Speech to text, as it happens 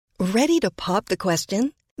Ready to pop the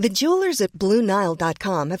question? The jewelers at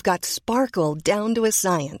BlueNile.com have got sparkle down to a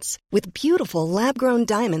science with beautiful lab-grown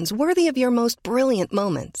diamonds worthy of your most brilliant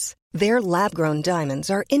moments. Their lab-grown diamonds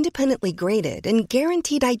are independently graded and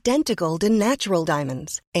guaranteed identical to natural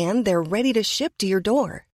diamonds, and they're ready to ship to your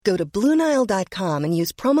door. Go to BlueNile.com and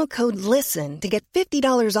use promo code LISTEN to get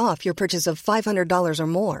 $50 off your purchase of $500 or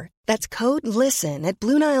more. That's code LISTEN at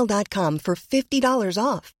BlueNile.com for $50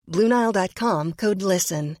 off. BlueNile.com, code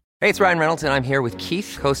LISTEN. Hey, it's Ryan Reynolds, and I'm here with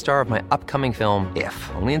Keith, co-star of my upcoming film,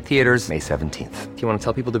 If, only in theaters May 17th. Do you want to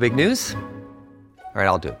tell people the big news? All right,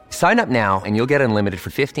 I'll do it. Sign up now and you'll get unlimited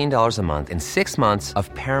for $15 a month and 6 months of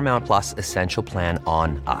Paramount Plus Essential Plan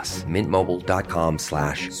on us.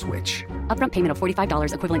 MintMobile.com/switch. Upfront payment of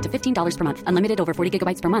 $45 equivalent to $15 per month. Unlimited over 40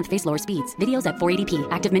 gigabytes per month. Face lower speeds. Videos at 480p.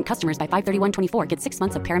 Active Mint customers by 531.24 get 6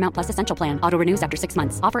 months of Paramount Plus Essential Plan. Auto renews after 6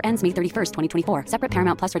 months. Offer ends May 31st, 2024. Separate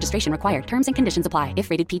Paramount Plus registration required. Terms and conditions apply if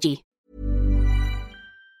rated PG.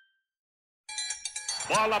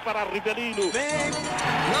 Palla para Rivellino.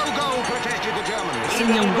 No goal protected the Germans.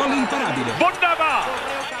 Segna un gol imparabile. Wunderbar!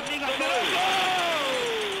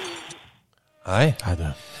 Hei. Hei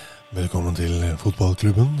du. Velkommen til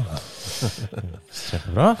fotballklubben.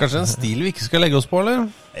 Kjempebra. Kanskje en stil vi ikke skal legge oss på, eller?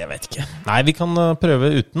 Jeg vet ikke. Nei, vi kan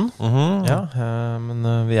prøve uten. Ja,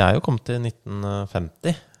 men vi jo kommet til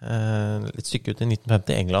 1950. Litt stykke ut i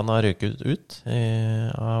 1950. England har røket ut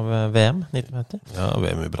av VM 1950. Ja,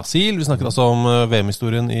 VM i Brasil. Vi snakker altså om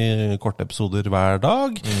VM-historien i korte episoder hver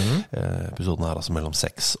dag. Episoden altså mellom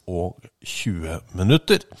 6 og 20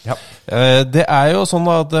 minutter. Ja. Det jo sånn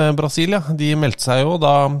at Brasil, de meldte seg jo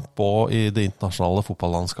da på i det internasjonale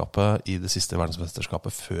fotballandskapet i det siste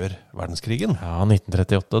verdensmesterskapet før verdenskrigen. Ja,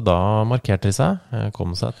 1938, da markerte de seg,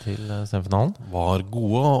 kom seg til semifinalen. Var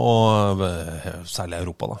gode, og særlig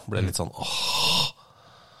Europa da, ble litt sånn,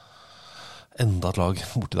 enda et lag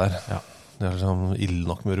borti der. Ja. Det sånn ille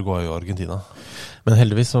nok med Uruguay og Argentina. Men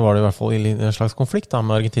heldigvis så var det i hvert fall en slags konflikt da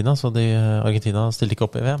med Argentina, så Argentina stilte ikke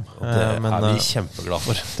opp i VM. Og det vi kjempeglade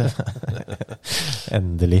for.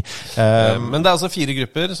 Endelig. Men det altså 4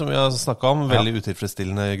 grupper som vi har snakket om, veldig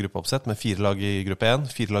utilfredsstillende gruppeoppsett, med 4 lag i gruppe 1,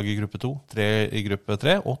 4 lag i gruppe 2, 3 i gruppe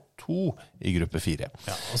 3 og 2 i gruppe 4.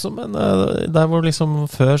 Ja, altså, men der hvor liksom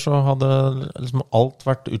før så hadde liksom alt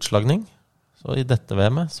vært utslagning, så i dette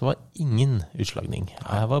VM-et så var ingen utslagning.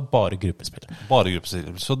 Det var bare gruppespill. Bare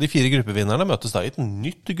gruppespill. Så de 4 gruppevinnerne møtes da i et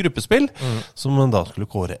nytt gruppespill, som man da skulle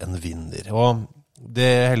kåre en vinner. Og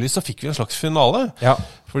heldigvis så fikk vi en slags finale. Ja.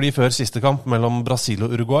 Fordi før siste kamp mellom Brasil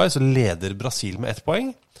og Uruguay, så leder Brasil med 1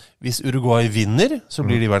 poeng. Hvis Uruguay vinner, så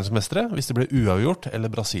blir de verdensmestere. Hvis det blir uavgjort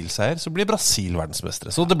eller Brasil-seier, så blir Brasil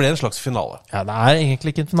verdensmestere. Så det ble en slags finale. Ja, det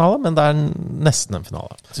egentlig ikke en finale, men det nesten en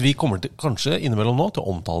finale. Så vi kommer til, kanskje innimellom nå til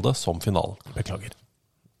å omtale det som finalen. Beklager.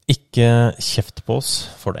 Ikke kjeft på oss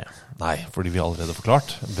for det. Nei, fordi vi har allerede forklart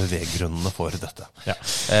beveggrunnene for dette. Ja.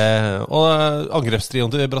 Og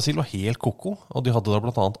angrepstrioen til Brasil var helt koko, og de hadde da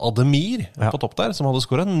blant annet Ademir på topp der, som hadde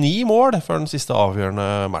skåret 9 mål før den siste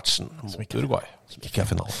avgjørende matchen mot Uruguay, som ikke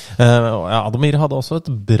finalen. Ja, Ademir hadde også et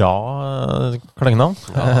bra klengenavn.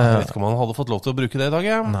 Ja, jeg vet ikke om han hadde fått lov til å bruke det i dag,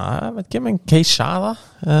 Nei, jeg vet ikke, men Keisha da,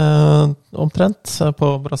 omtrent på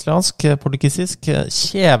brasiliansk, portugisisk,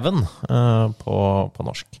 kjeven på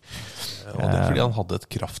norsk. Og det fordi han hadde et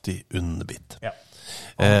kraftig underbitt. Ja.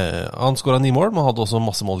 Han skåret 9 mål, men hadde også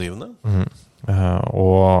masse målgivende.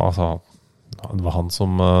 Og altså, det var han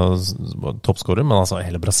som var toppskårer, men altså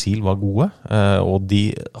hele Brasil var gode. Og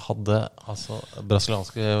de hadde, altså,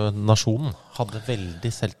 brasilianske nasjonen hadde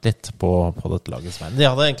veldig selvtillit på dette lagets vei. De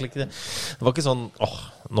hadde egentlig ikke, det var ikke sånn,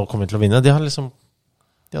 nå kommer vi til å vinne.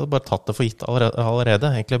 De hadde bare tatt det for gitt allerede,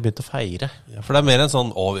 egentlig begynt å feire. Ja, for det mer en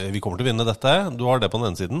sånn, vi kommer til å vinne dette, du har det på den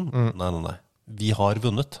ene siden. Nei. Vi har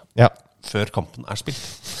vunnet. Ja. Før kampen spilt.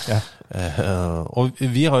 Ja. Og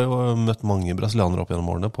vi har jo møtt mange brasilianere opp gjennom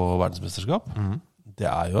årene på verdensmesterskap. Det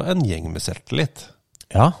jo en gjeng med selvtillit.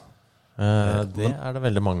 Ja, det det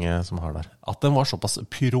veldig mange som har der. At den var såpass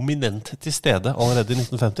prominent til stede allerede i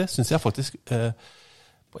 1950, synes jeg faktisk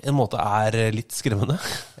på en måte litt skremmende.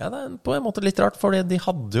 Ja, det på en måte litt rart, for de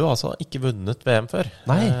hadde jo altså ikke vunnet VM før.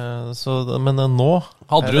 Nei. Men nå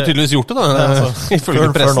hadde du jo tydeligvis gjort det da, ifølge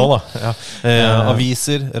pressen. Før nå da. Ja.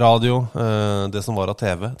 Aviser, radio, det som var av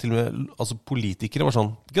TV. Til og med altså politikere var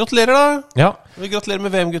sånn, gratulerer da! Ja. Vi gratulerer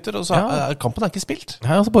med VM-gutter, og så kampen ikke spilt.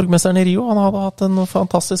 Ja, altså borgmesteren i Rio, han hadde hatt en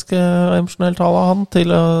fantastisk emosjonell tale av han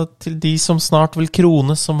til de som snart vil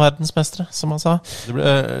krones som verdensmestere, som han sa. Det ble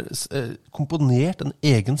komponert en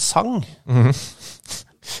egen sang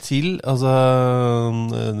til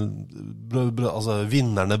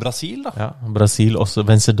vinnerne Brasil, da. Ja, Brasil også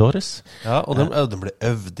vencedores. Ja, og den ble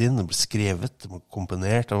øvd inn, den ble skrevet, den ble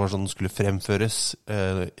komponert, det var sånn den skulle fremføres,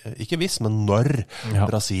 ikke hvis, men når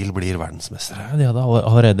Brasil blir verdensmestere. Ja, de hadde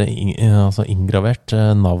allerede inngravert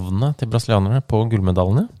navnene til brasilianerne på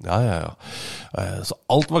gullmedaljene. Ja. Så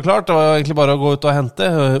alt var klart, det var egentlig bare å gå ut og hente.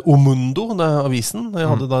 Omundo, det er avisen,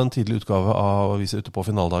 jeg hadde da en tidlig utgave av avisen ute på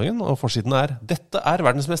finaldagen, og forsiden er «Dette er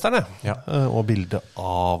verdensmesterne», og bildet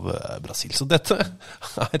av Brasil. Så dette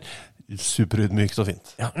er superudmykt og fint.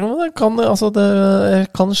 Ja, men jeg kan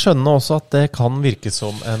skjønne også at det kan virke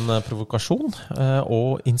som en provokasjon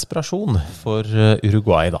og inspirasjon for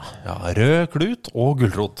Uruguay, da. Ja, rød klut og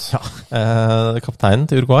gullrot. Ja, kapteinen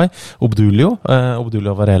til Uruguay, Obdulio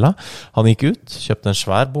Varela, han gikk ut, kjøpte en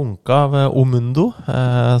svær bunke av Omundo,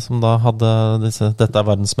 som da hadde dette er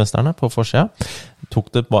verdensmesterne på forsida, tok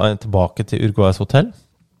det tilbake til Uruguays hotell,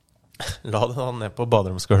 la det da ned på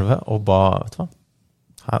baderomsgulvet og ba, vet du hva?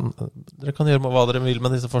 Dere kan gjøre hva dere vil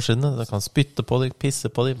med disse forsidene. Dere kan spytte på dem, pisse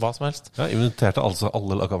på dem, hva som helst. Ja, inviterte altså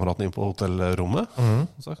alle lagkameratene inn på hotellrommet.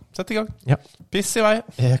 Så sett i gang. Ja. Piss i vei.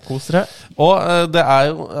 Jeg koser deg. Og det er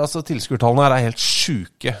jo, tilskuertallene her er helt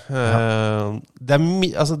syke. Det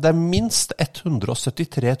er minst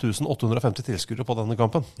 173 850 tilskuere på denne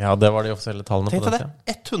kampen. Ja, det var de offisielle tallene på den siden. Tenk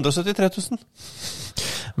deg det, 173 000.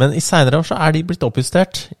 Men i senere år så er de blitt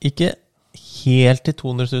oppjustert. Ikke helt til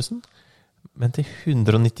 200 000. Men til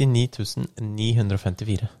 199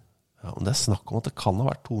 954. Ja, og det er snakk om at det kan ha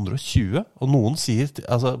vært 220, og noen sier,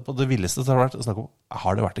 på det villeste så har det vært snakk om,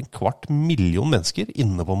 har det vært 250 000 mennesker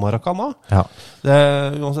inne på Maracana? Ja. Det,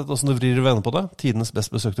 uansett hvordan du vrir og vender på det, tidenes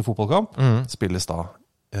best besøkte fotballkamp, spilles da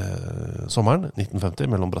sommeren 1950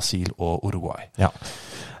 mellom Brasil og Uruguay. Ja.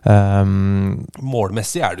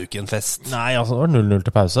 Målmessig er det jo ikke en fest. Nei, det var 0-0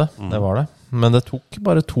 til pause, det var det. Men det tok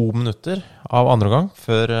bare 2 minutter av andre gang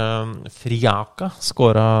før Friaka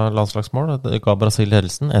skåret landslagsmål. Det ga Brasil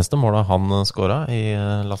ledelsen. Eneste målet han skåret i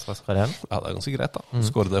landslagskarrieren. Ja, det er ganske greit da.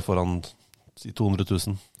 Skåret det foran 200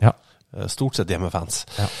 000. Ja. Stort sett hjemmefans.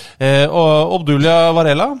 Ja. Og Obdulio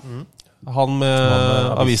Varela, han med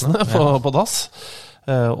avisene på dass.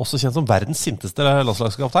 Også kjent som verdens sinteste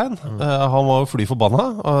landslagskaptein. Han var jo fly forbanna,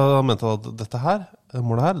 og han mente at dette her,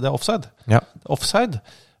 målet her, det er offside. Ja. Offside.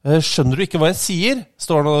 Skjønner du ikke hva jeg sier?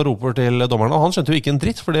 Står han og roper til dommerne. Og han skjønte jo ikke en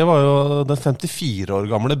dritt, for det var jo den 54 år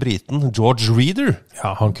gamle briten George Reader.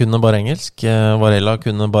 Ja, han kunne bare engelsk. Varela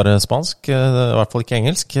kunne bare spansk, i hvert fall ikke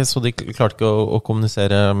engelsk, så de klarte ikke å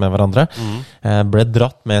kommunisere med hverandre. Ble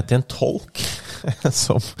dratt med til en tolk,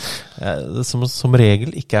 som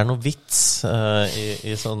regel ikke er noe vits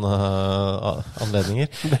i sånne anledninger.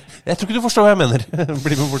 Jeg tror ikke du forstår hva jeg mener.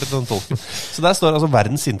 Bli med bort til den tolken. Så der står altså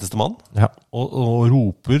verdens sinteste mann, og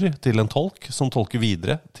roper til en tolk, som tolker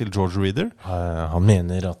videre til George Reader. Han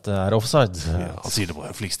mener at det er offside. Ja, han sier det på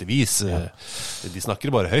en flikste vis. De snakker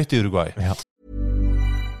bare høyt i Uruguay. Ja.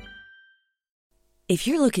 If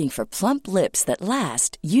you're looking for plump lips that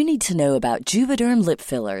last, you need to know about Juvederm lip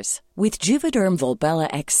fillers. With Juvederm Volbella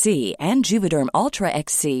XC and Juvederm Ultra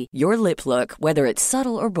XC, your lip look, whether it's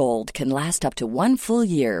subtle or bold, can last up to 1 full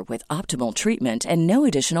year with optimal treatment and no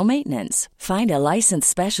additional maintenance. Find a licensed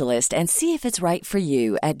specialist and see if it's right for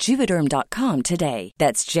you at Juvederm.com today.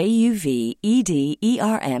 That's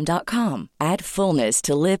JUVEDERM.com. Add fullness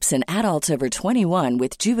to lips in adults over 21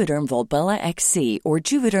 with Juvederm Volbella XC or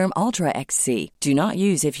Juvederm Ultra XC. Do not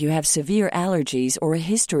use if you have severe allergies or a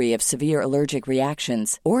history of severe allergic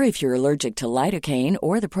reactions, or if you're allergic to lidocaine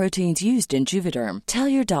or the proteins used in Juvederm. Tell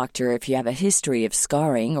your doctor if you have a history of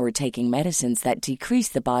scarring or taking medicines that decrease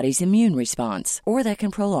the body's immune response or that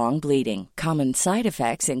can prolong bleeding. Common side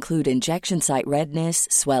effects include injection site redness,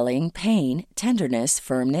 swelling, pain, tenderness,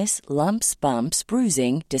 firmness, lumps, bumps,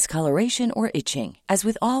 bruising, discoloration, or itching. As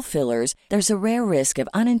with all fillers, there's a rare risk of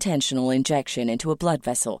unintentional injection into a blood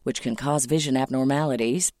vessel, which can cause vision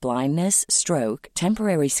abnormalities, blindness, stroke,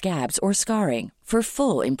 temporary scabs, or scarring. For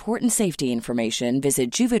full, important safety information,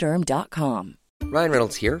 visit Juvederm.com. Ryan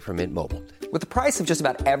Reynolds here from Mint Mobile. With the price of just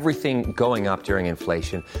about everything going up during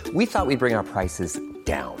inflation, we thought we'd bring our prices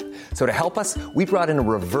down. So to help us, we brought in a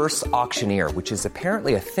reverse auctioneer, which is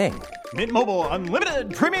apparently a thing. Mint Mobile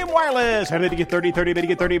Unlimited Premium Wireless. How to get 30, 30, bit to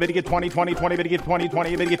get 30, bit to get 20, 20, 20, bit to get 20,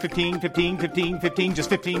 20, bit to get 15, 15, 15, 15, just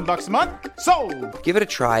 $15 a month? Sold! Give it a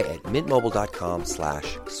try at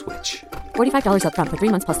mintmobile.com/switch. $45 up front for 3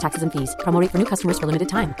 months plus taxes and fees. Promo rate for new customers for limited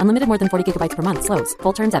time. Unlimited more than 40 gigabytes per month. Slows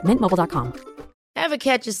full terms at mintmobile.com. Ever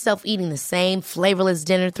catch yourself eating the same flavorless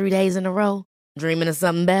dinner 3 days in a row? Dreaming of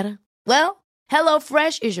something better? Well,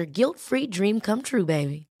 HelloFresh is your guilt-free dream come true,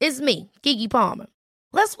 baby. It's me, Keke Palmer.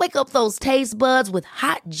 Let's wake up those taste buds with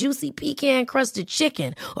hot, juicy pecan-crusted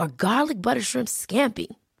chicken or garlic butter shrimp scampi.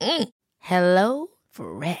 Hello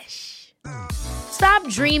Fresh. Stop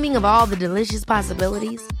dreaming of all the delicious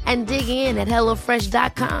possibilities and dig in at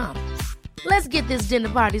HelloFresh.com. Let's get this dinner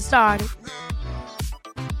party started.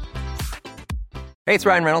 Hey, it's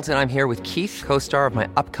Ryan Reynolds, and I'm here with Keith, co-star of my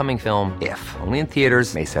upcoming film, If, only in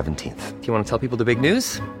theaters May 17th. Do you want to tell people the big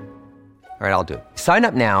news? All right, I'll do it. Sign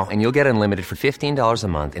up now and you'll get unlimited for $15 a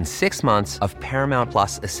month and 6 months of Paramount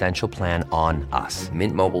Plus Essential Plan on us.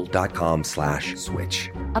 MintMobile.com/switch.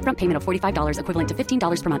 Upfront payment of $45 equivalent to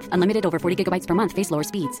 $15 per month. Unlimited over 40 gigabytes per month. Face lower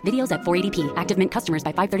speeds. Videos at 480p. Active Mint customers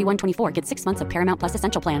by 531.24 get 6 months of Paramount Plus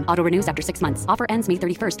Essential Plan. Auto renews after 6 months. Offer ends May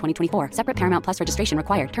 31st, 2024. Separate Paramount Plus registration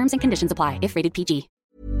required. Terms and conditions apply if rated PG.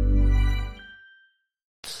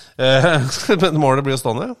 Men målet blir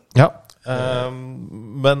stående. Ja.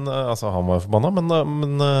 Men altså, han var jo forbanna,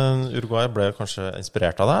 men Uruguay ble kanskje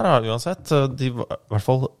inspirert av det her, uansett. De var i hvert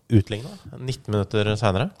fall utlignet 19 minutter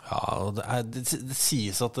senere. Ja, det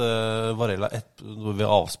sies at Varela ved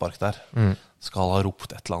avspark der skal ha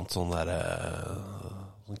ropt et eller annet sånn der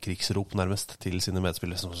sånn krigsrop nærmest til sine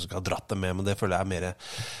medspillere som skal ha dratt dem med, men det føler jeg er mer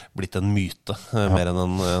blitt en myte, mer enn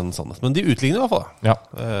en sannhet. Men de utligner i hvert fall. Ja.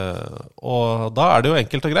 Og da er det jo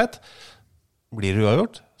enkelt og greit. Blir det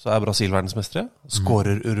uavgjort, så er Brasil verdensmestere.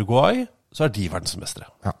 Skårer Uruguay, så er de verdensmestere.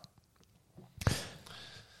 Ja.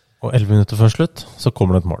 Og 11 minutter før slutt, så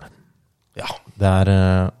kommer det et mål. Ja. Det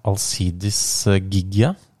er Alcides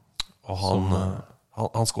Gigia. Og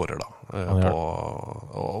han skårer da.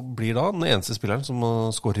 Og blir da den eneste spilleren som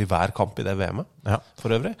skårer i hver kamp i det VM-et,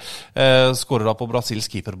 for øvrig. Skårer da på Brasils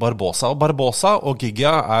keeper Barbosa. Og Barbosa og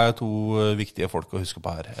Gigia er to viktige folk å huske på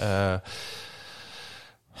her.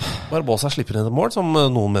 Barbosa slipper inn et mål som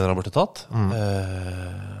noen mener han burde tatt.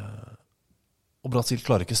 Og Brasil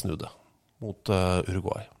klarer ikke snu det mot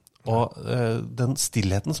Uruguay. Og den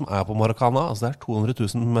stillheten som er på Maracana, altså det er 200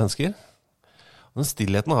 000 mennesker, den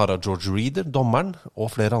stillheten har av George Reeder, dommeren, og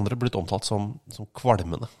flere andre blitt omtalt som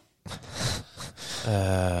kvalmende.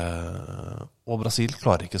 Og Brasil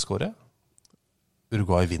klarer ikke skåre.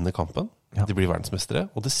 Uruguay vinner kampen. De blir verdensmestere,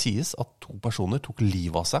 og det sies at 2 personer tok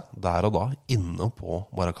livet av seg der og da inne på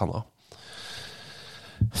Maracana.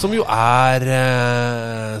 Som jo er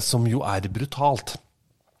brutalt.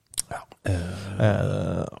 Ja.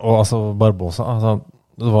 Og altså Barbosa, altså,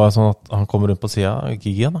 det var sånn at han kom rundt på siden,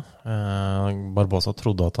 Gigia da. Barbosa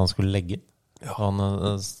trodde at han skulle legge. Ja. Han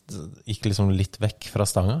gikk liksom litt vekk fra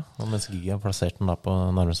stanga, mens Gigia plasserte den da på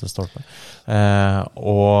nærmeste stolpe.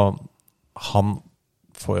 Og han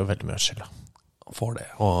får jo veldig mye skyld. Han får det,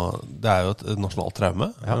 og det er jo et nasjonalt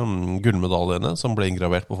traume. Ja. Gullmedaljene som ble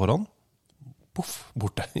ingravert på forhånd, puff,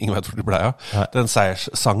 borte. Ingen vet hvor de ble av. Ja. Den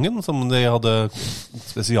seierssangen som de hadde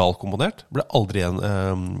spesialkomponert ble aldri igjen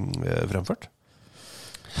fremført.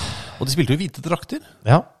 Og de spilte jo hvite drakter.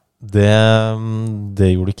 Ja, det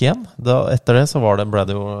gjorde de ikke igjen. Etter det så ble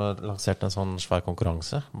det jo lansert en sånn svær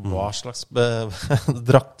konkurranse. Hva slags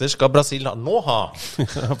drakter skal Brasil nå ha?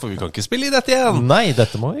 For vi kan ikke spille i dette igjen. Nei,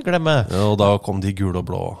 dette må vi glemme. Ja, og da kom de gule og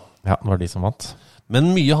blå. Ja, det var de som vant.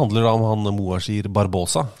 Men mye handler om han Moacir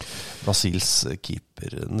Barbosa, Brasils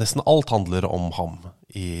keeper. Nesten alt handler om ham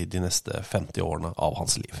i de neste 50 årene av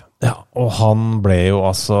hans liv. Ja, og han ble jo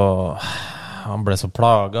han ble så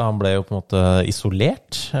plaget, han ble jo på en måte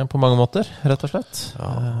isolert på mange måter, rett og slett.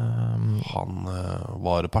 Ja, han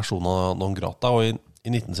var persona non grata, og i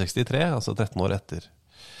 1963, altså 13 år etter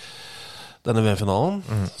denne VM-finalen,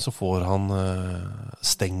 så får han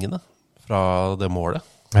stengene fra det målet,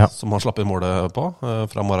 som han slapp i målet på,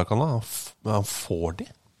 fra Maracana. Han får de.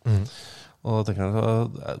 Og da tenker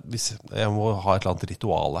jeg må ha et eller annet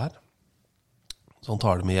ritual her. Så han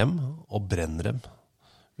tar dem hjem og brenner dem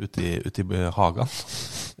ut i hagen,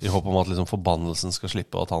 i håp om at liksom forbannelsen skal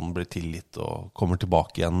slippe, og at han blir tilgitt og kommer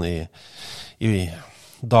tilbake igjen i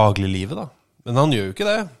dagliglivet da. Men han gjør jo ikke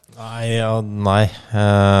det. Nei,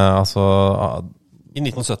 altså i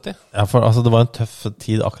 1970. Ja, for altså, det var en tøff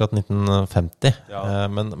tid akkurat 1950,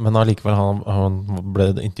 men allikevel han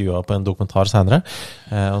ble intervjuet på en dokumentar senere,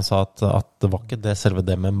 og sa at det var ikke det, selve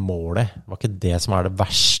det med målet, det var ikke det som er det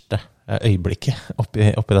verste øyeblikket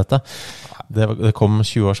oppi dette. Det kom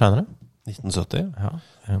 20 år senere. 1970? Ja,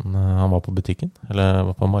 han var på butikken, eller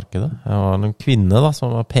var på markedet. Det var en kvinne da,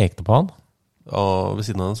 som pekte på han. Og ved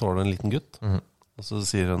siden av den så var det en liten gutt. Og så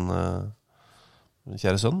sier han,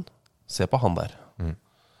 kjære sønn, se på han der.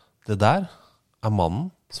 Det der er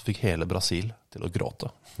mannen som fikk hele Brasil til å gråte.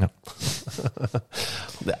 Ja.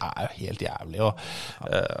 Det er jo helt jævlig. Og,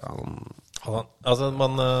 altså,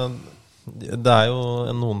 Det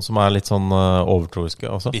jo noen som litt sånn overtroiske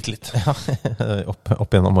også. Bitte litt. Ja,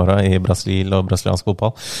 opp gjennom året I Brasil og brasiliansk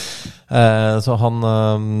fotball. Så han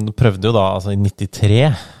prøvde jo da, altså I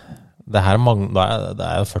 93. Det her det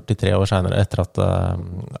jo 43 år senere etter at...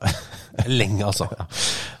 Lenge, altså. Ja.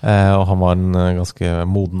 Og han var en ganske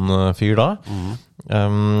moden fyr da.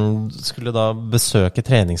 Skulle da besøke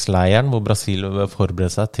treningsleiren hvor Brasil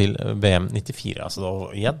forberedte seg til VM 94. Altså da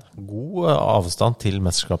igjen, god avstand til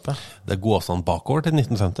mesterskapet. Det god avstand bakover til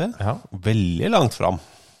 1950. Ja. Veldig langt fram.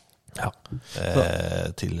 Ja.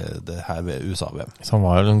 Til det her ved USA-VM. Så han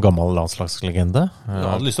var jo en gammel landslagslegende. Han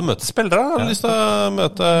hadde lyst til å møte spillere. Han hadde lyst til å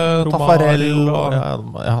møte Taffarel og...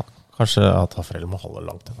 Ja, kanskje at Taffarel må holde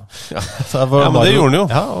langt til. Ja, men det gjorde han jo.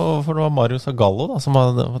 Ja, og for det var Mario Zagallo da, som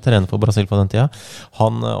var trener for Brasil på den tida.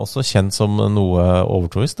 Han også kjent som noe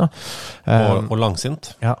overtroist da. Og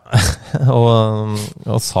langsint. Ja, og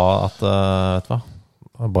sa at, vet du hva,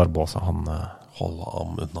 Barbosa, han... Holde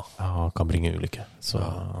ham unna. Ja, kan bringe ulykke. Så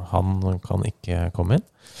han kan ikke komme inn.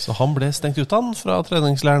 Så han ble stengt ut han fra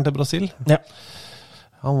treningslæren til Brasil. Ja.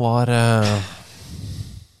 Han var...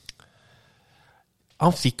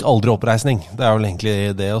 Han fikk aldri oppreisning. Det vel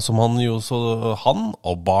egentlig det. Og som han jo så... Han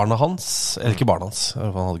og barna hans... Eller ikke barna hans.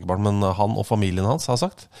 Han hadde ikke barn, men han og familien hans har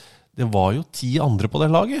sagt. Det var jo 10 andre på det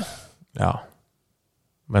laget. Ja.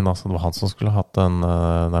 Men altså, det var han som skulle hatt den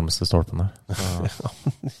nærmeste stolpen der.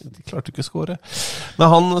 De klarte ikke å skåre. Men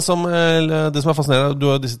han som... Det som fascinerende, du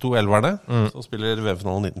har disse 2 elverne, som spiller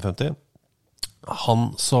VM-finalen 1950.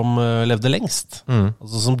 Han som levde lengst,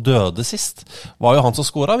 altså som døde sist, var jo han som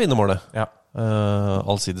skåret vinnermålet. Ja.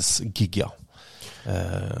 Alcides Giggia.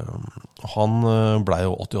 Han ble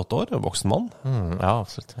jo 88 år, voksen mann. Ja,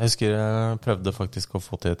 absolutt. Jeg husker jeg prøvde faktisk å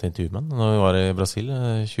få til et intervju med han når vi var I Brasil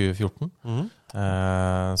 2014.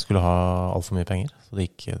 Skulle ha alt for mye penger, så det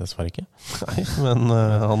gikk dessverre ikke. Nei, men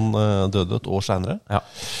han døde et år senere. Ja.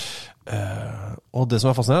 Og det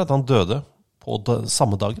som fascinerende at han døde på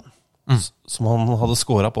samme dagen som han hadde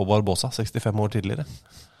skåret på Barbosa 65 år tidligere.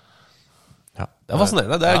 Ja. Det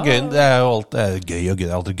fascinerende. Det gøy. Det jo alltid gøy og gøy.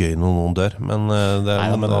 Det alltid gøy når noen dør. Men,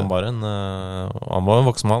 men han var en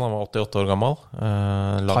voksen mann. Han var 88 år gammel.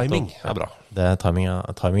 Timing bra.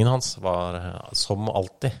 Timingen hans var som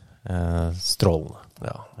alltid strålende.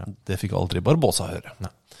 Ja, det fikk aldri Barbosa høre.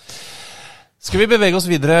 Nei. Skal vi bevege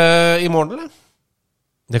oss videre I morgen, eller?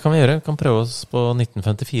 Det kan vi gjøre. Vi kan prøve oss på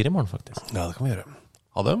 1954 I morgen, faktisk. Ja, det kan vi gjøre.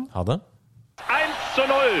 Ha det. Ha det.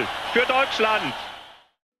 1:0 for Deutschland.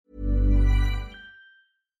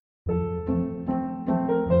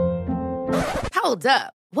 Hold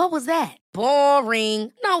up. What was that?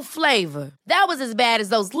 Boring. No flavor. That was as bad as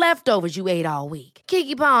those leftovers you ate all week.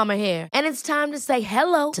 Keke Palmer here, and it's time to say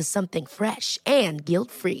hello to something fresh and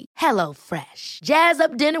guilt-free. Hello Fresh. Jazz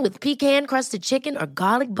up dinner with pecan-crusted chicken or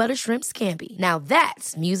garlic butter shrimp scampi. Now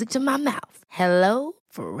that's music to my mouth. Hello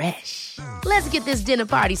Fresh. Let's get this dinner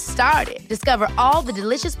party started. Discover all the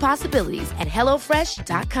delicious possibilities at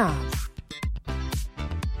HelloFresh.com.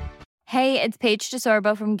 Hey, it's Paige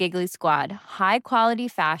DeSorbo from Giggly Squad. High quality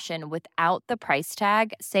fashion without the price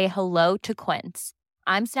tag. Say hello to Quince.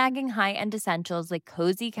 I'm snagging high-end essentials like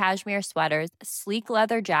cozy cashmere sweaters, sleek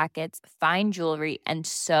leather jackets, fine jewelry, and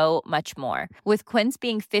so much more. With Quince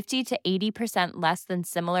being 50 to 80% less than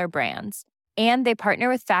similar brands. And they partner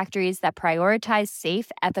with factories that prioritize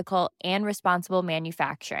safe, ethical, and responsible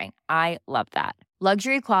manufacturing. I love that.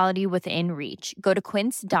 Luxury quality within reach. Go to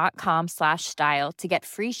quince.com/style to get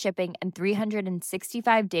free shipping and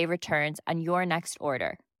 365-day returns on your next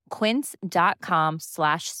order.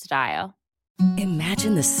 Quince.com/style.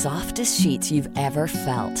 Imagine the softest sheets you've ever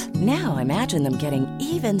felt. Now imagine them getting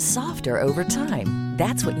even softer over time.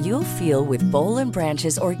 That's what you'll feel with Boll &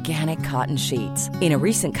 Branch's organic cotton sheets. In a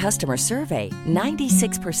recent customer survey,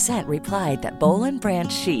 96% replied that Boll &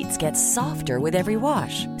 Branch sheets get softer with every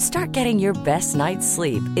wash. Start getting your best night's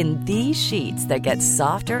sleep in these sheets that get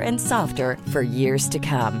softer and softer for years to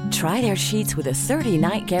come. Try their sheets with a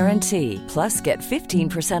 30-night guarantee. Plus, get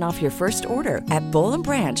 15% off your first order at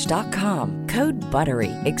bollandbranch.com. Code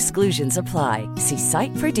BUTTERY. Exclusions apply. See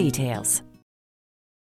site for details.